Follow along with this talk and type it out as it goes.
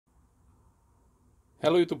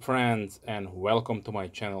Hello YouTube friends and welcome to my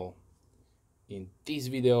channel. In this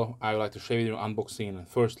video I would like to share with you an unboxing and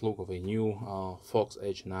first look of a new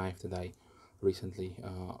FoxEdge knife that I recently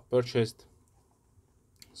purchased.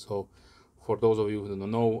 So for those of you who don't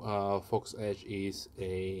know, FoxEdge is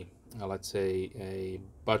a let's say a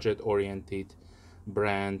budget oriented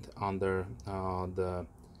brand under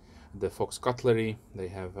the Fox cutlery. They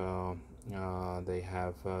have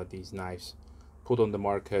these knives put on the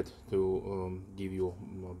market to give you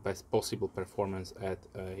best possible performance at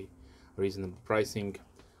a reasonable pricing.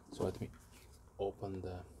 So let me open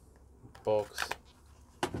the box.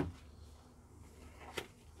 And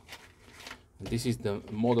this is the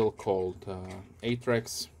model called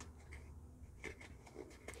Atrax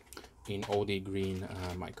in OD green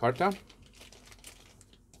micarta.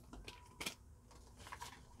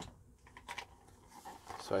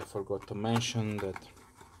 So I forgot to mention that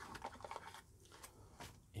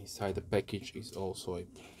inside the package is also a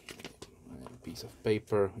piece of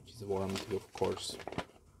paper, which is warranty, of course.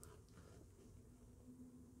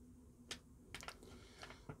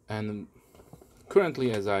 And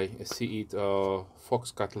currently, as I see it,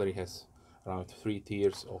 Fox Cutlery has around 3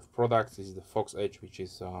 tiers of products. This is the FoxEdge, which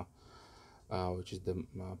is the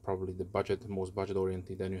probably the most budget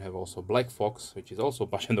oriented. Then you have also Black Fox, which is also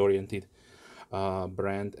budget oriented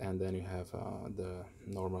brand, and then you have the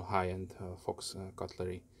normal high-end Fox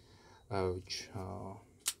Cutlery, which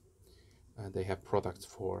they have products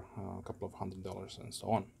for a couple of $100s and so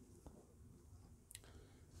on.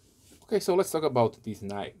 Okay, so let's talk about this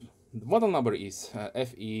knife. The model number is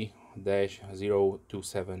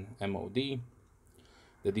FE-027MOD.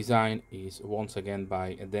 The design is once again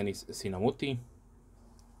by Denis Simonutti.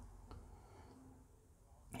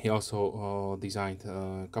 He also designed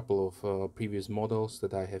a couple of previous models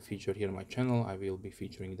that I have featured here on my channel. I will be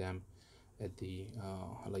featuring them at the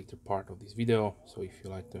later part of this video. So if you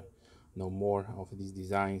like to know more of these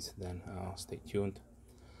designs, then stay tuned.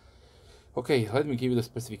 Okay, let me give you the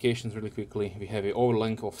specifications really quickly. We have an over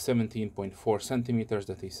length of 17.4 centimeters,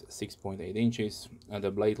 that is 6.8 inches, and the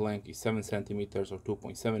blade length is 7 centimeters or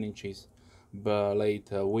 2.7 inches. Blade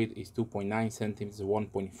width is 2.9 centimeters,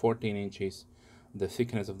 1.14 inches. The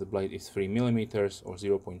thickness of the blade is 3 millimeters or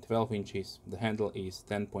 0.12 inches. The handle is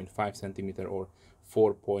 10.5 centimeter or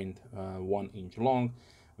 4.1 inch long,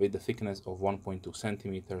 with the thickness of 1.2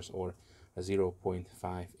 centimeters or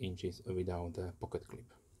 0.5 inches without the pocket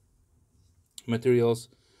clip. Materials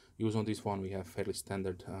used on this one, we have fairly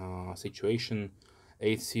standard situation,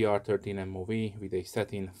 8CR13 MOV with a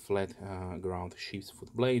satin flat ground sheep's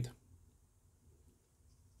foot blade.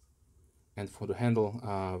 And for the handle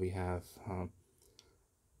we have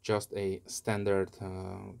just a standard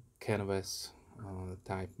canvas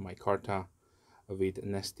type micarta with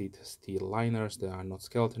nested steel liners that are not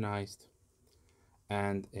skeletonized,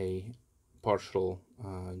 and a partial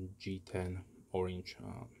G10 orange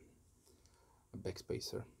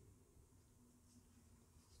backspacer.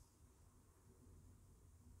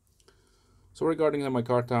 So regarding the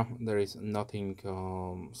micarta, there is nothing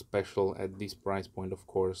special at this price point. Of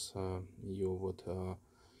course, you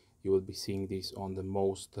would be seeing this on the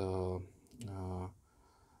most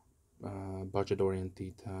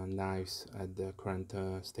budget-oriented knives at the current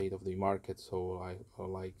state of the market. So I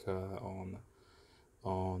like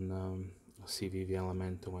on CVV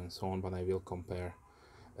Elemento and so on, but I will compare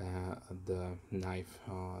the knife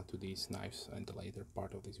to these knives in the later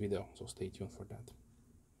part of this video, so stay tuned for that.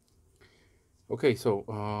 Okay, so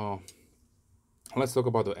let's talk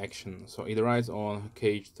about the action. So it rides on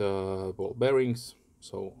caged ball bearings,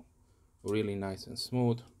 so really nice and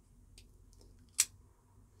smooth.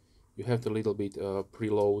 You have to a little bit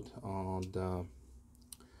preload on the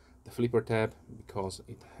flipper tab because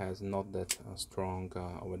it has not that strong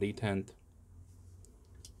of a detent.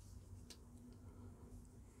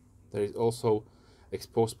 There is also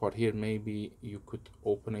exposed part here. Maybe you could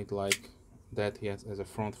open it like that, yes, as a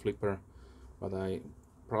front flipper, but I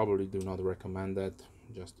probably do not recommend that,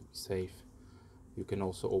 just to be safe. You can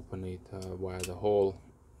also open it via the hole,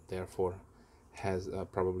 therefore has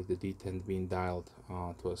probably the detent being dialed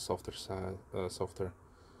to a softer side, softer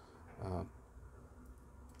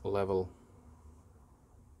level.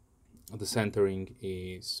 The centering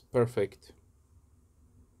is perfect.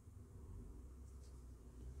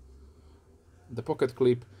 The pocket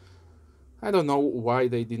clip, I don't know why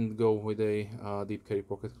they didn't go with a deep carry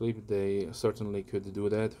pocket clip. They certainly could do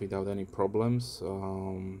that without any problems.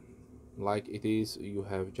 Like it is, you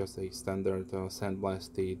have just a standard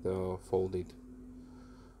sandblasted folded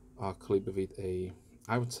clip with a,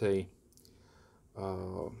 I would say,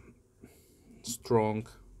 strong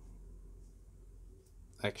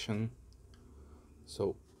action.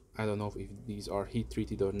 So I don't know if these are heat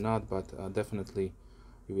treated or not, but definitely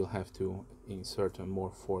you will have to insert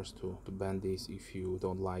more force to bend these if you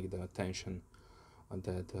don't like the tension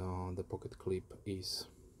that the pocket clip is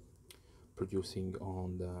producing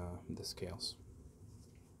on the scales.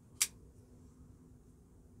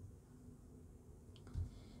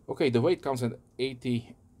 Okay, the weight comes at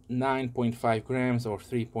 89.5 grams or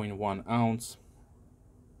 3.1 ounce.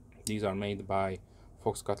 These are made by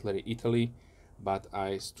Fox Cutlery Italy, but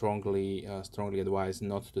I strongly advise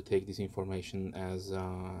not to take this information as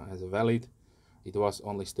valid. It was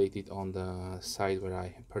only stated on the site where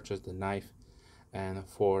I purchased the knife, and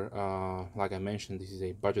for like I mentioned, this is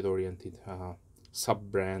a budget-oriented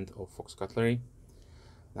sub-brand of Fox Cutlery.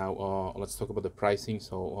 Now let's talk about the pricing.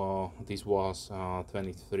 So this was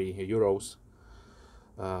 23 euros.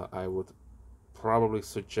 I would probably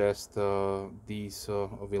suggest these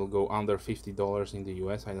will go under $50 in the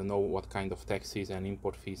US. I don't know what kind of taxes and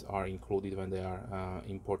import fees are included when they are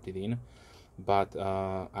imported in, but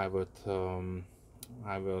I would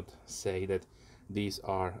say that these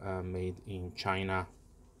are made in China.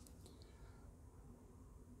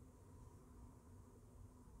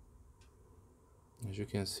 As you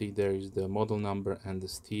can see, there is the model number and the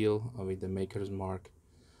steel with the maker's mark.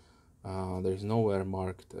 There is nowhere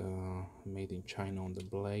marked made in China on the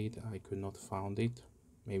blade. I could not find it.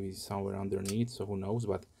 Maybe it's somewhere underneath, so who knows.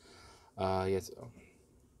 But yes,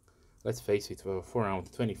 let's face it, for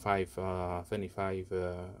around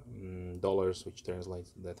 $25, which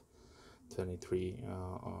translates that 23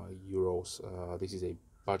 euros. This is a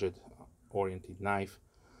budget-oriented knife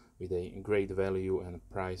with a great value and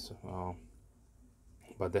price,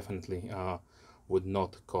 but definitely would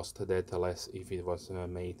not cost that less if it was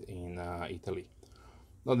made in Italy.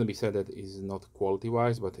 Not to be said that is not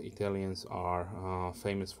quality-wise, but Italians are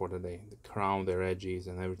famous for they crown their edges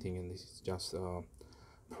and everything, and this is just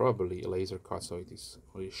probably a laser cut, so it is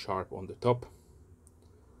really sharp on the top.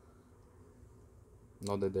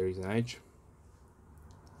 Not that there is an edge,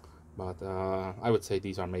 but I would say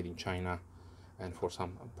these are made in China, and for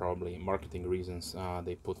some probably marketing reasons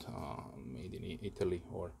they put made in Italy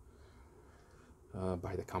or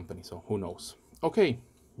by the company, so who knows. Okay,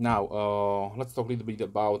 now let's talk a little bit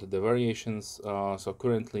about the variations. So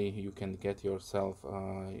currently you can get yourself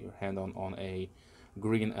your hand on a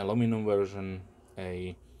green aluminum version,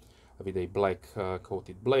 with a black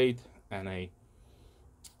coated blade, and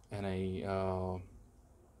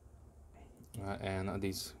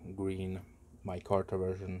this green Micarta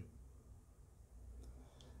version.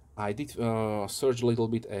 I did search a little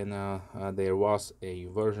bit, and there was a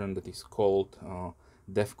version that is called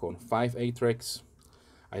Defcon 5 Atrax.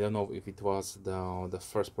 I don't know if it was the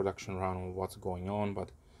first production run or what's going on,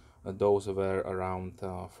 but those were around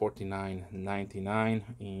 $49.99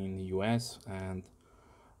 in the US, and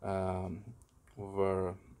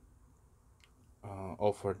were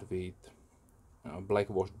offered with black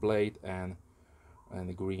washed blade and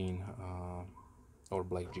green or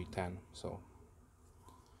black G10. So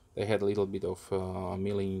they had a little bit of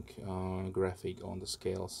milling graphic on the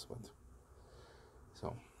scales, but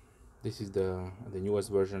so this is the newest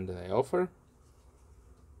version that I offer.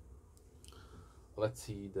 Let's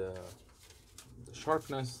see the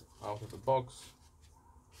sharpness out of the box.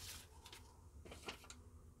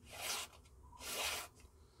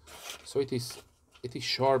 So it is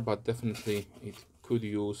sharp, but definitely it could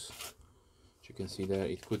use, as you can see there,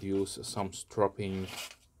 it could use some stropping.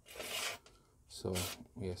 So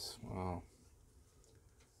yes, a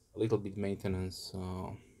little bit maintenance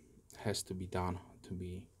has to be done to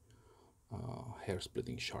be hair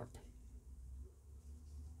splitting sharp.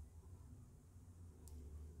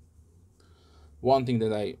 One thing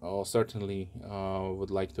that I certainly would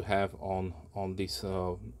like to have on this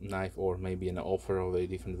knife, or maybe an offer of a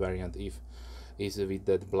different variant, is with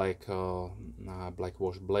that black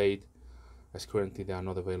wash blade, as currently they are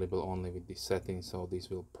not available, only with this setting, so this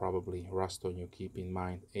will probably rust on you. Keep in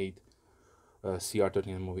mind,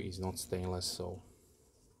 CR13 movie is not stainless, so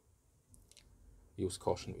use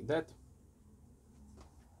caution with that.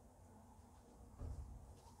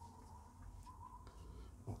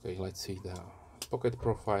 Okay, let's see the pocket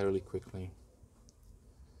profile really quickly.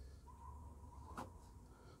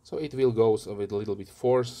 So it will go with a little bit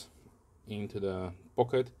force into the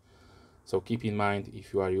pocket. So keep in mind,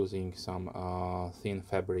 if you are using some thin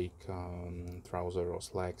fabric trouser or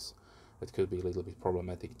slacks, it could be a little bit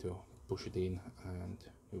problematic to push it in, and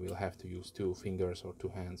you will have to use 2 fingers or 2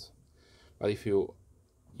 hands. But if you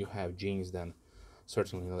have jeans, then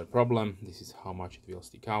certainly not a problem. This is how much it will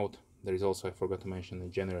stick out. There is also, I forgot to mention, a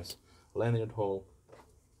generous lanyard hole.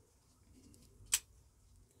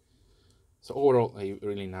 So overall, a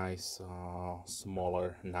really nice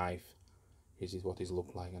smaller knife. This is what it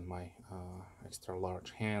looks like on my extra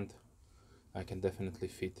large hand. I can definitely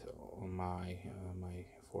fit on my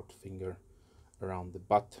fourth finger around the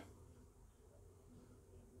butt.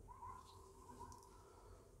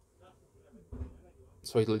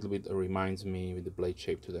 So it a little bit reminds me with the blade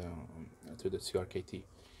shape to the CRKT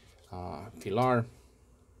P.R.C.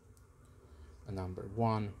 Number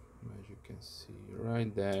 1, as you can see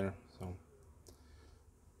right there. So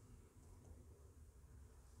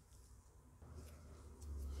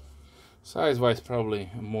size-wise, probably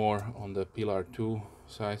more on the P.R.C.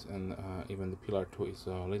 size, and even the P.R.C. is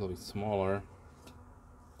a little bit smaller,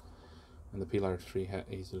 and the P.R.C.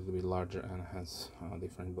 is a little bit larger and has a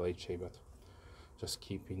different blade shape, but just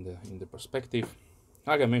keep in the perspective.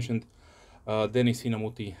 Like I mentioned, Denis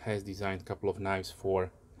Simonutti has designed a couple of knives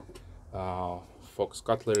for Fox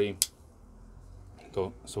cutlery.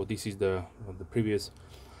 So this is the previous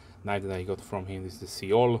knife that I got from him. This is the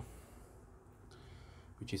Seol,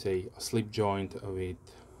 which is a slip joint with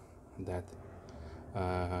that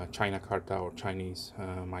China Carta or Chinese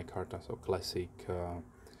Micarta, so classic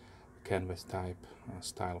canvas type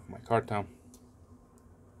style of Micarta.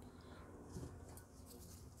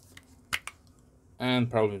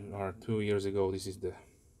 And probably 2 years ago, this is the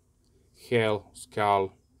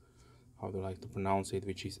Skull, how do I like to pronounce it,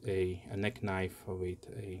 which is a neck knife with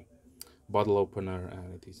a bottle opener,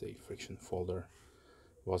 and it is a friction folder.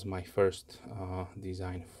 Was my first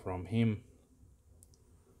design from him.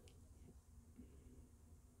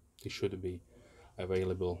 It should be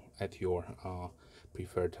available at your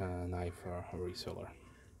preferred knife reseller.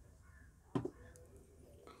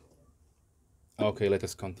 Okay, let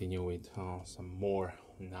us continue with some more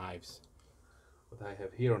knives. What I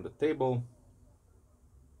have here on the table.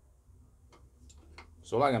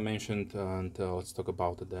 So like I mentioned, and let's talk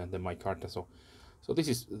about the Micarta. So this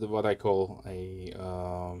is what I call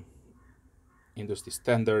a industry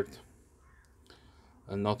standard,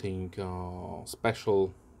 nothing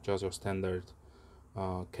special, just your standard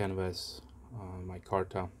canvas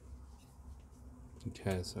Micarta. It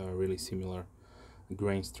has a really similar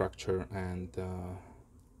grain structure and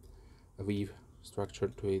a weave structure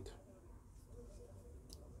to it.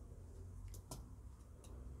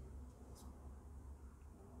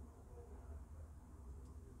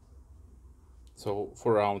 So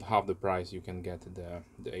for around half the price you can get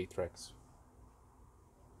the Atrax.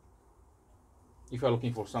 If you're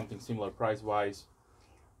looking for something similar price wise,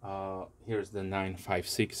 here's the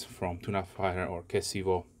 956 from Tuna Fire or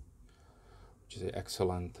Kesivo, which is an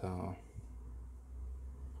excellent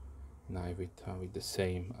knife with the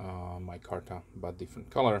same micarta but different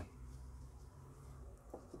color.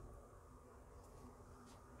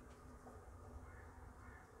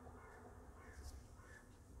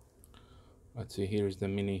 Let's see, here is the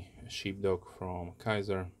mini sheepdog from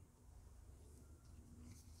Kaiser.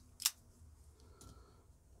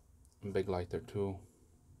 Big lighter too.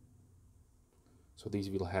 So these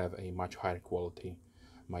will have a much higher quality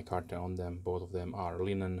micarta on them. Both of them are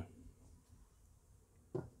linen.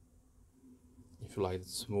 If you like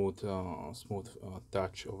smooth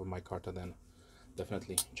touch over micarta, then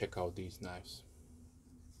definitely check out these knives.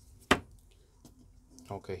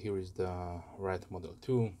 Okay, here is the red model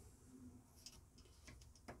 2.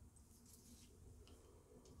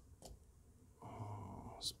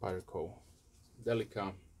 Spyderco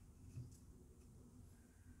Delica.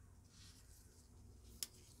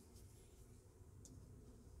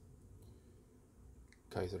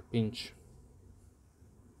 Kaiser Pinch.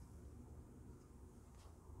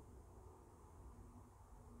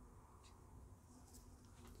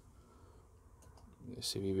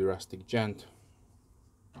 CVV Rustic Gent.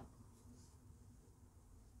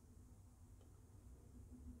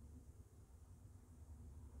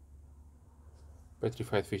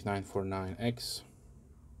 Petrified Fish 949X.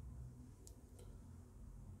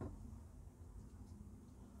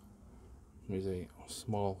 With a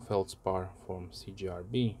small feldspar from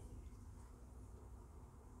CGRB.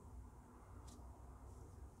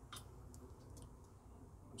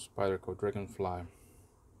 Spyderco Dragonfly.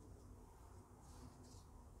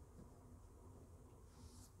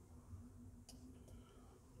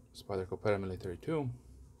 Spyderco Paramilitary 2.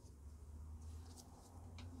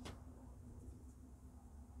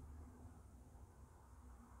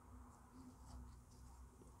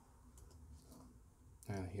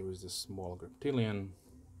 And here is the small reptilian.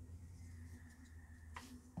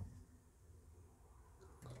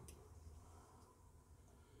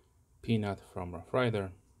 Peanut from Rough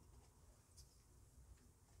Rider.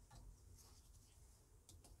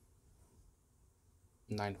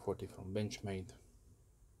 .940 from Benchmade.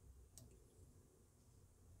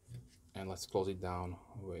 And let's close it down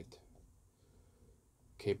with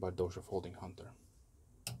Cape by Dozier Folding Hunter.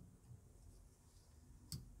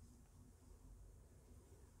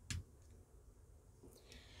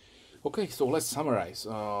 Okay, so let's summarize.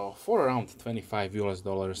 For around $25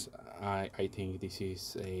 US, I think this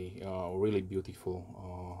is a really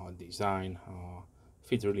beautiful design.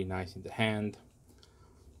 Fits really nice in the hand.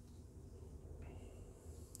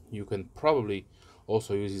 You can probably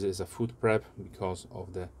also use it as a food prep because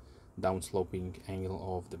of the downsloping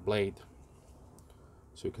angle of the blade.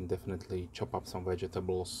 So you can definitely chop up some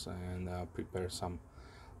vegetables and prepare some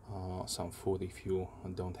food if you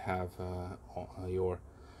don't have your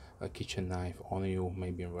kitchen knife on you.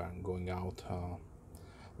 Maybe you are going out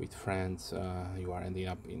with friends, you are ending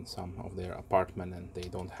up in some of their apartment and they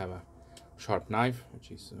don't have a sharp knife,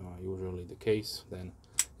 which is usually the case. Then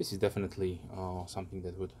this is definitely something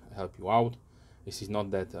that would help you out. This is not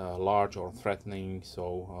that large or threatening,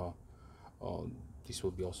 so this will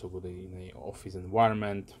be also good in an office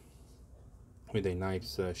environment. With a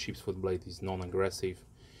nice sheep's foot blade is non-aggressive.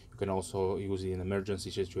 You can also use it in emergency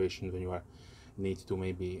situations when you need to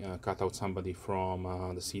maybe cut out somebody from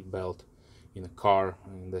the seat belt in a car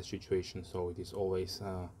in that situation. So it is always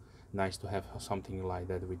nice to have something like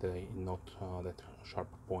that with a not that sharp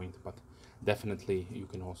point, but definitely you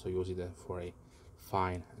can also use it for a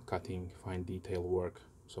fine cutting, fine detail work.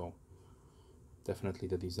 So definitely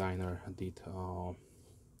the designer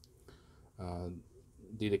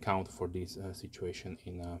did account for this situation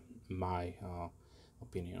in my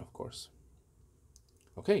opinion, of course.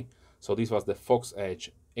 Okay, so this was the FoxEdge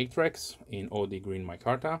Atrax in OD green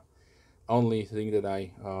micarta. Only thing that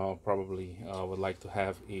I probably would like to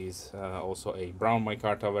have is also a brown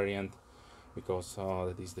micarta variant, because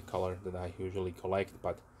that is the color that I usually collect.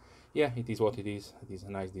 But yeah, it is what it is. It is a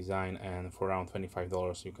nice design, and for around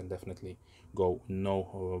 $25 you can definitely go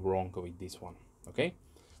no wrong with this one. Okay,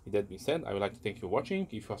 with that being said, I would like to thank you for watching.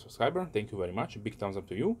 If you are a subscriber, thank you very much, big thumbs up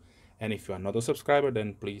to you. And if you are not a subscriber,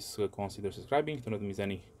 then please consider subscribing to not miss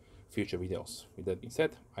any future videos. With that being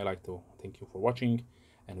said, I like to thank you for watching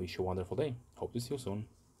and wish you a wonderful day. Hope to see you soon.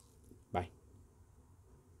 Bye.